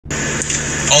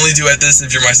only do at this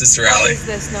if you're my sister, Allie. What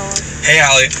is this, Noah? Hey,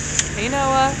 Allie. Hey,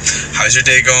 Noah. How's your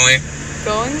day going?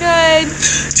 Going good.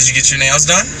 Did you get your nails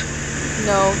done?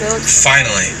 No, they look...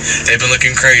 Finally. They've been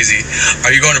looking crazy.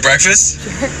 Are you going to breakfast?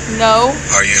 No.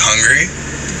 Are you hungry?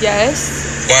 Yes.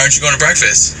 Why aren't you going to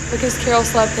breakfast? Because Carol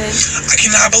slept in. I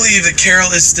cannot believe that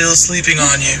Carol is still sleeping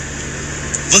on you.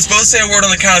 Let's both say a word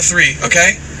on the count of 3,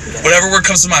 okay? Whatever word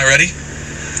comes to mind. Ready?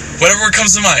 Whatever word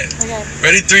comes to mind. Okay.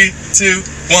 Ready? 3, 2,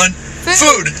 1.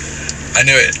 Food! I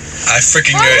knew it. I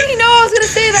freaking knew it. How did you know I was going to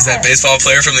say that? Is that baseball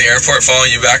player from the airport following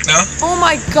you back now? Oh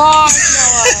my gosh,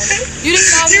 Noah. You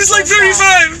didn't know. He was like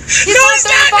 35. He's no, not he's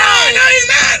not. No, he's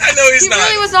not. I know he's he not.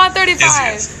 He really was not 35. Yes, he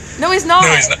is. No, he's not.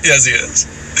 No, he's not. Yes, he is.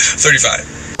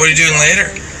 35. What are you doing later?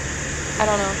 I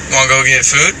don't know. Want to go get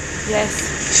food? Yes.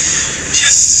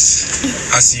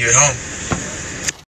 Yes. I'll see you at home.